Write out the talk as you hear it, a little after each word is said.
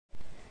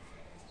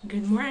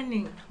Good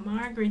morning,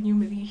 Margaret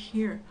Newmely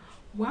here.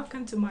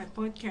 Welcome to my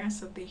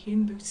podcast of the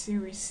Hindu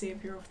series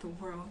Saviour of the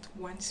World,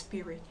 One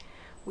Spirit.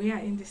 We are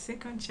in the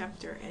second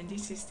chapter, and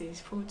this is the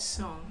fourth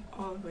song,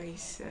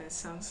 Always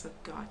Sons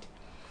of God.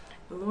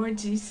 The Lord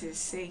Jesus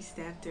says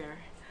that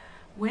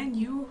when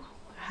you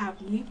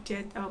have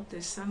lifted up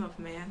the Son of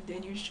Man,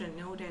 then you shall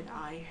know that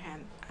I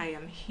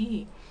am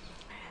He.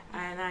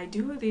 And I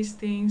do these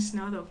things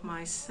not of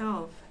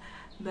myself,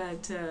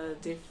 but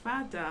the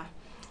Father.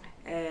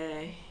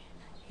 Uh,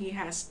 he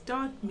has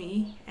taught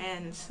me,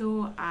 and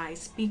so I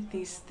speak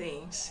these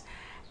things.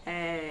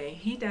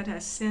 He that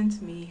has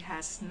sent me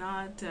has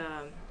not.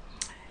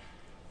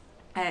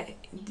 Uh,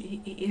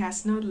 he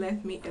has not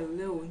left me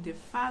alone. The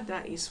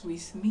Father is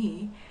with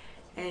me,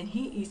 and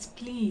He is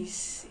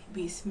pleased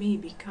with me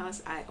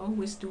because I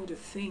always do the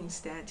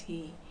things that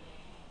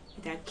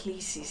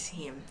pleases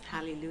Him.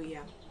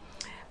 Hallelujah.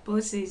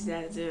 Paul says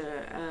that.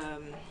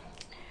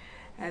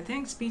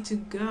 Thanks be to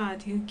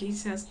God who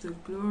gives us the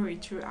glory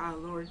through our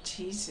Lord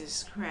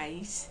Jesus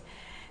Christ.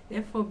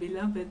 Therefore,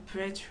 beloved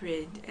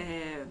brethren,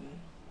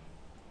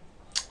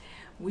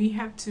 we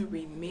have to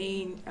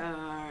remain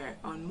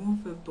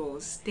unmovable,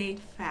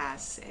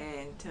 steadfast,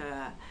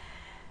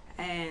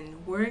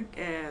 and work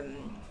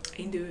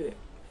in the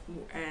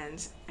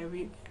and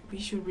we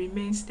should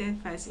remain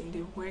steadfast in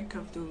the work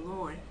of the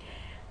Lord,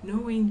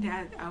 knowing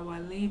that our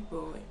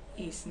labor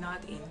is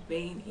not in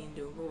vain in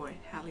the Lord.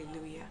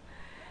 Hallelujah.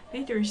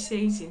 Peter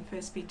says in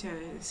 1 Peter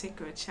 2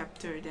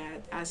 chapter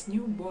that as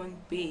newborn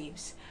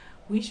babes,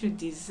 we should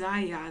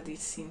desire the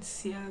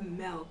sincere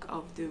milk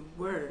of the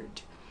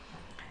word,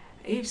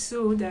 if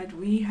so that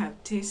we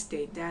have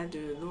tasted that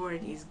the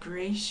Lord is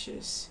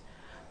gracious,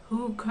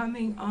 who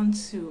coming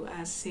unto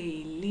as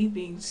a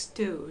living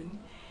stone,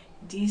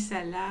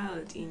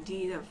 disallowed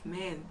indeed of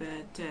men,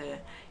 but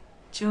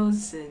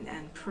chosen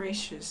and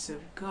precious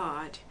of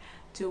God,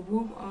 to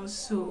whom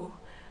also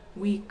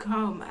we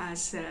come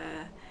as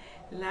a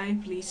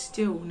lively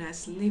stone,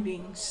 as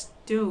living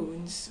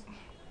stones,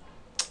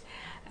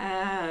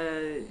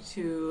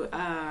 to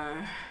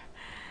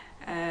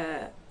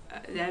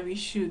that we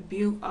should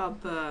build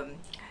up a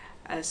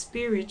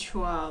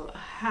spiritual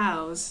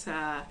house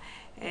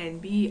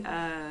and be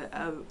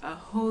a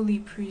holy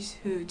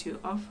priesthood to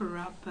offer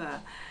up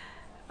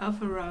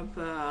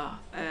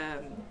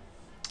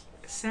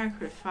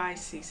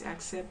sacrifices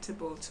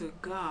acceptable to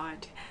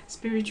God,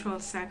 spiritual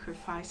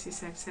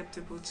sacrifices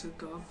acceptable to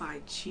God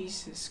by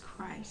Jesus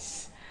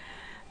Christ.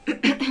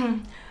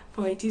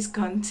 For it is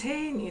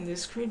contained in the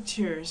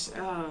scriptures,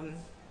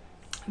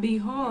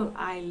 behold,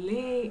 I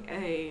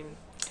lay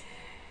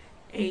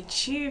a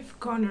chief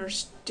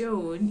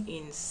cornerstone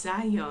in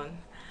Sion,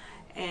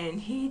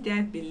 and he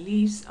that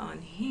believes on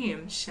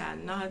him shall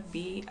not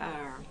be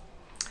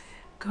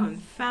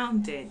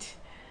confounded.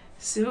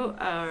 So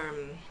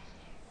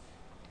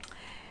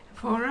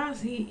for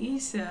us, he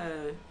is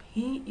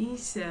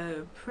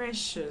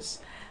precious,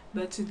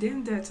 but to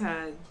them that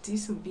are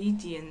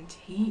disobedient,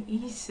 he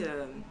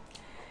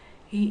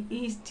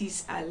is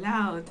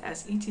disallowed,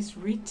 as it is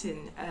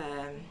written.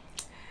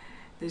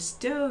 The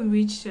stone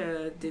which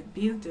the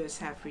builders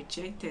have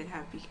rejected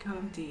have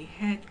become the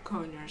head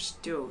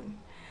cornerstone.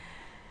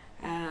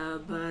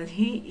 But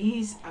he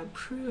is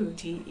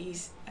approved, he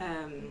is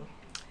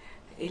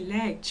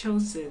elect,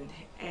 chosen,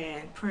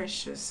 and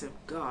precious of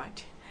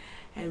God.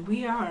 And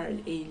we are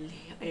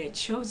a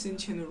chosen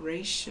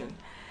generation,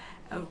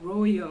 a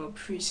royal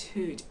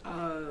priesthood,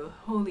 a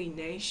holy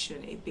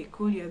nation, a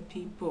peculiar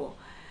people,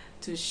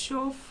 to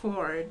show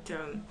forth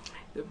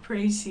the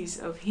praises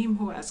of Him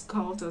who has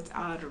called us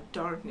out of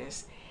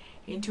darkness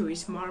into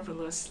His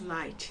marvellous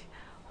light.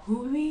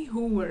 We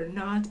who were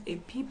not a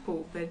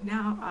people, but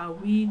now are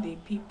we the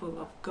people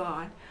of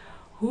God,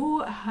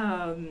 who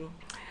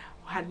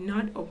had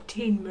not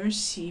obtained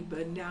mercy,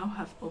 but now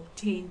have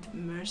obtained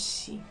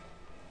mercy.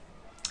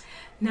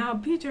 Now,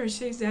 Peter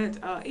says that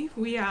if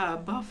we are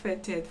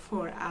buffeted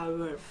for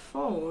our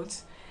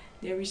faults,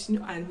 there is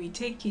no, and we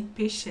take it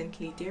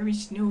patiently, there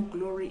is no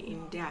glory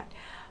in that.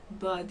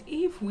 But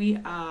if we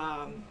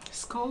are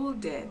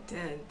scolded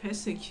and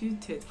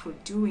persecuted for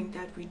doing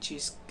that which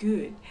is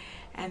good,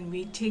 and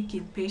we take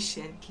it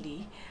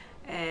patiently,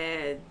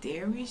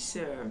 there is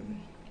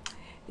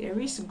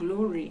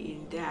glory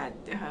in that.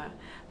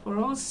 For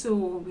also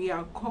we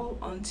are called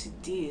unto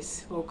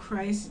this, for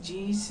Christ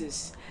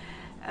Jesus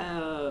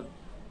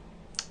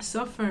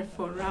suffered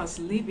for us,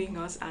 leaving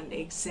us an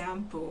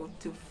example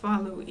to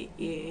follow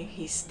in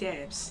his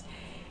steps.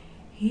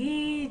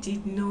 He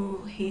did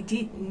no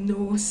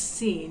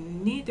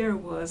sin, neither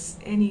was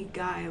any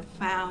guile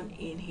found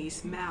in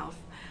his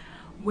mouth.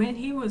 When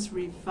he was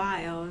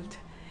reviled,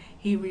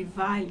 he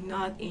reviled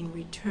not in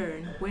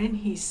return. When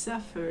he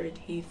suffered,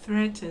 he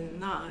threatened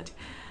not,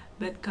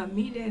 but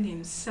committed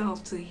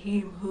himself to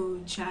him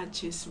who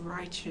judges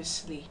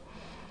righteously,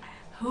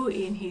 who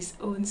in his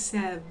own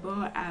self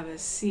bore our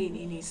sin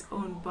in his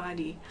own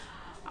body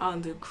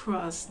on the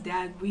cross,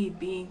 that we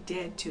being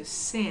dead to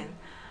sin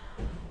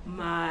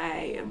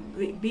my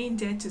being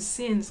dead to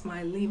sins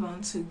might live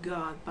unto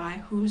God,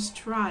 by whose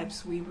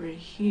stripes we were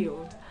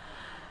healed.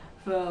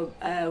 For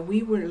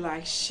we were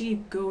like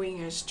sheep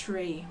going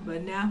astray,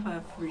 but now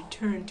have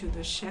returned to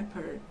the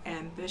shepherd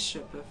and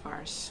bishop of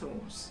our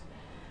souls.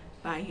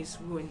 By his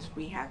wounds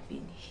we have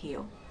been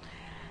healed.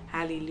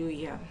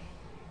 Hallelujah.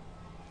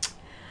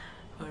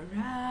 For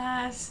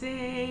our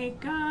sake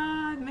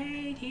God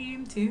made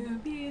him to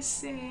be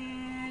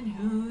sin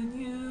who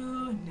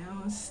knew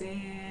no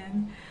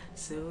sin,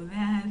 so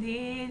that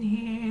in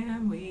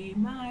him we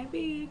might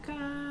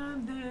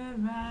become the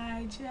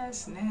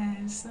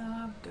righteousness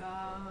of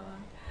God.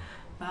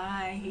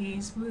 By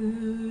his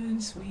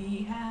wounds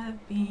we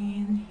have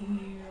been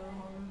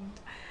healed.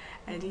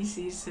 And this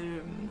is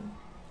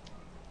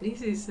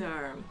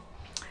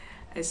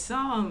a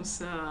Psalms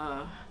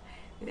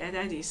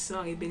that is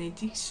song, a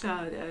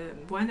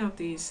benediction, one of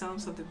the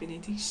Psalms of the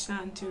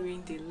benediction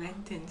during the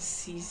Lenten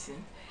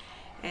season,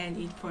 and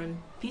it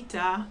from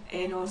Peter,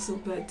 and also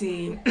but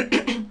the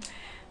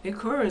the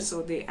chorus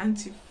or the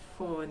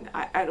antiphon,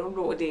 I don't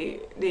know,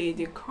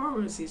 the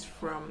chorus is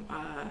from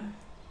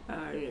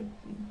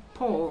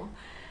Paul,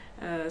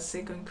 2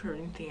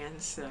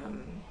 Corinthians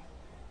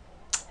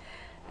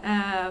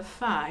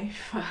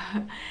 5.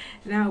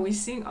 Now we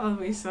sing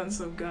always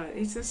sons of God.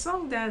 It's a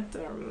song that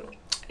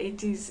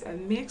it is a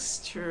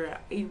mixture.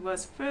 It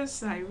was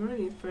first, I wrote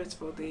it first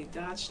for the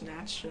Dutch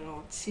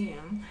national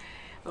team,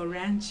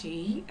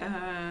 Oranje,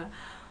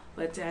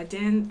 but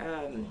then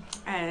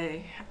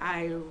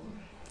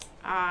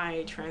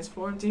I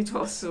transformed it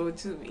also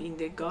to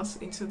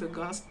into the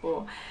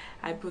gospel.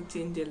 I put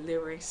in the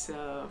lyrics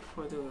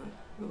for the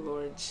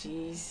Lord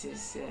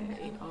Jesus,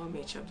 in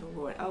homage of the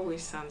Lord,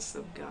 always sons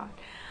of God.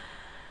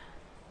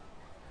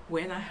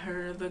 When I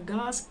heard the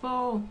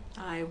gospel,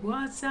 I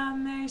was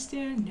amazed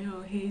to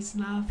know his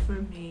love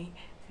for me.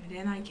 And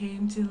then I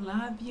came to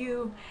love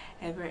you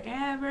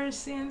ever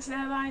since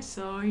that I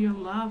saw your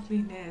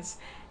loveliness.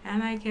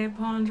 And I kept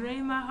pondering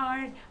in my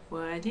heart,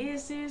 what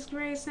is this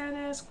grace that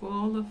has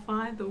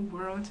qualified the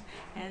world?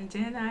 And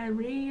then I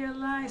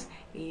realized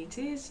it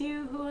is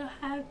you who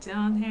have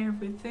done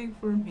everything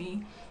for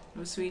me.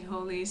 Oh, sweet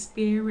Holy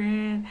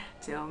Spirit,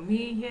 tell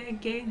me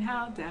again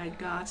how that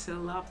God so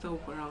loved the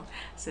world,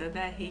 so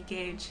that he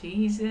gave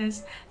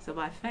Jesus, so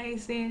by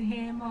faith in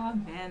him all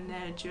men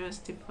are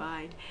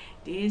justified.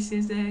 This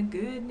is the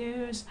good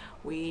news.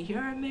 We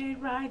are made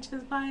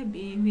righteous by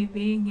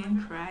believing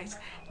in Christ.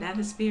 Now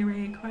the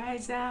Spirit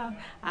cries out,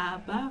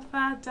 Abba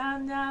Father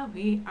Now,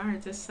 we are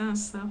the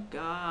sons of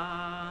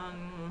God.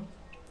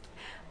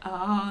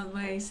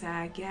 Always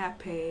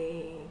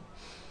agape.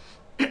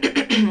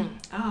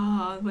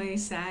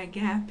 Always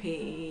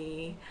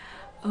agape,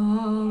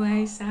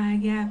 always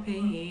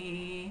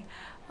agape,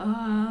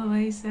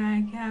 always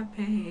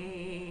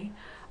agape,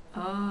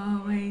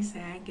 always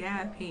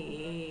agape,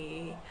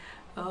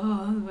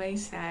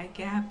 always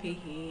agape,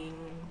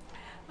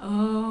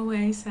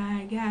 always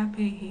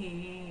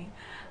agape,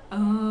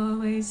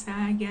 always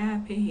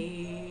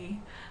agape,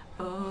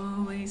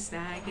 always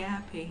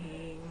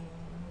agape.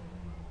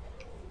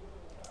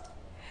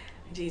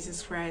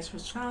 Jesus Christ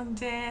was from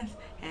death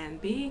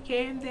and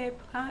became the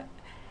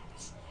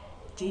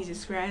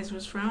Jesus Christ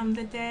was from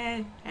the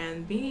dead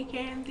and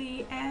became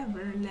the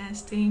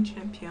everlasting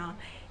champion.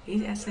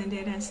 He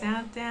ascended and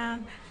sat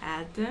down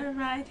at the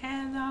right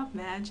hand of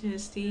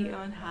Majesty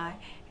on high,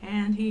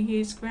 and he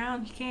is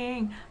crowned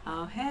King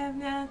of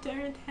heaven and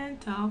earth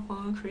and of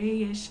all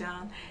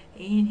creation.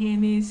 In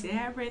him is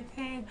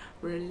everything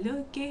we're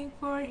looking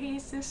for.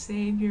 He's the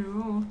Savior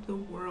of the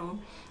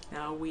world.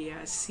 Now we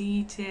are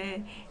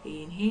seated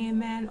in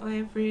him and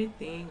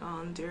everything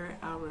under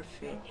our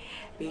feet.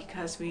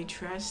 Because we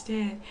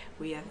trusted,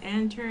 we have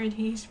entered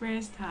his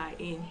rest, high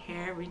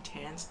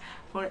inheritance.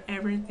 For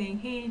everything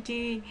he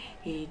did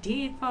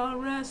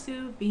for us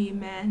to be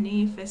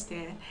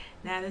manifested.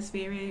 Now the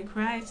Spirit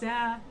cries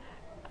out,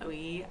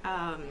 we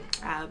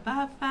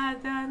Abba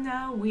Father,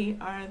 now we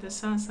are the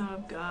sons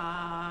of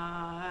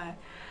God.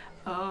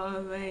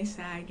 Always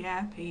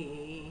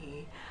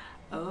agape,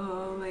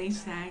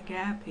 always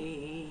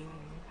agape,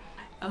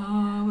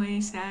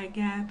 always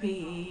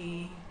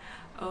agape,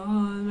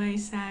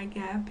 always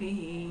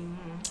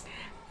agape,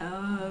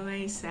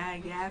 always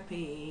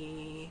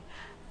agape,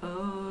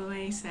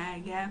 always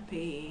agape,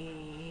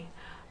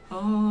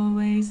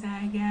 always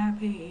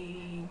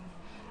agape,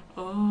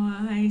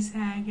 always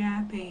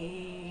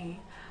agape,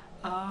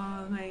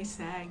 always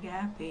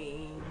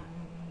agape.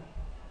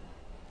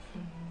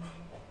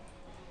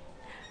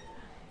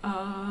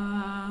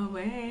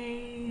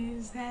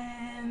 Always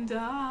and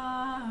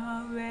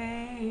always,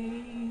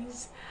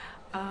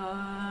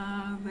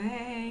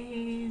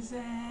 always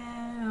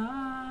and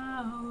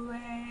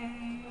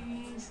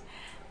always,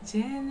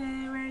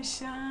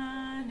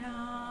 generation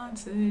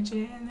unto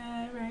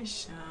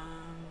generation.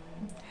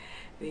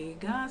 The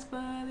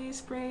gospel is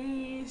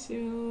praised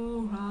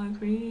through all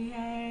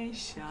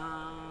creation,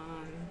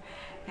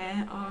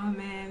 and all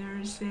men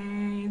are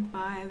saved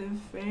by the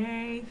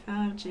faith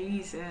of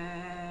Jesus.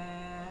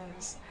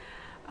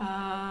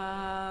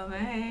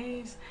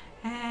 always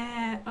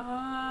and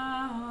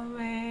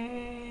always,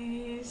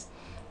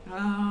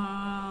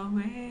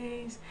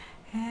 always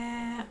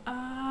and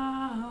always.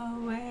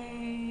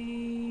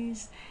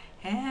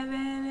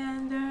 Heaven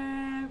and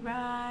earth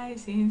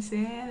rise in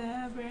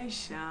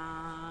celebration.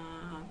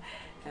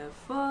 The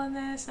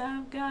fullness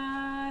of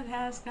God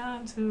has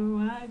come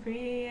to our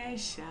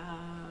creation.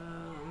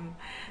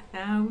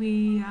 Now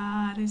we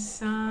are the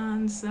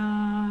sons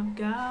of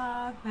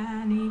God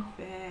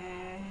manifest.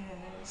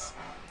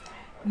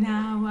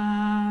 Now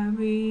are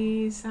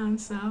we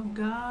sons of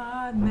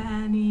God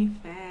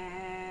manifest.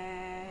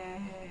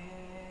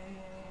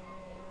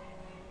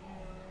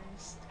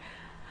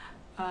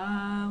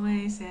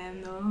 Always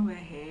and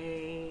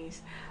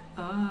always,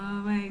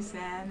 always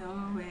and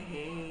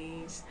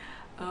always,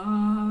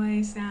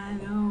 always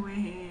and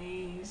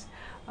always,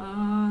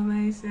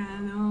 always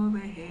and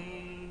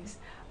always,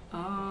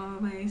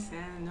 always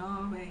and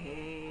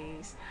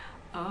always,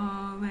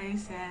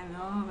 always and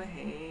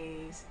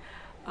always,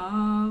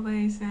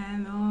 always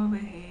and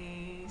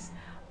always,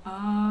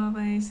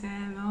 always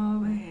and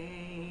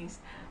always,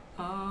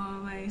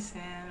 always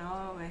and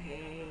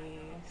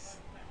always.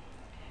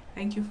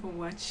 Thank you for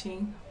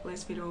watching.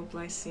 Blessed be all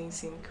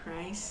blessings in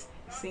Christ.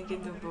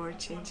 Singing the Lord,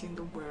 changing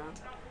the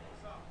world.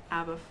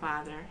 Abba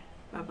Father.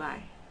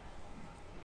 Bye-bye.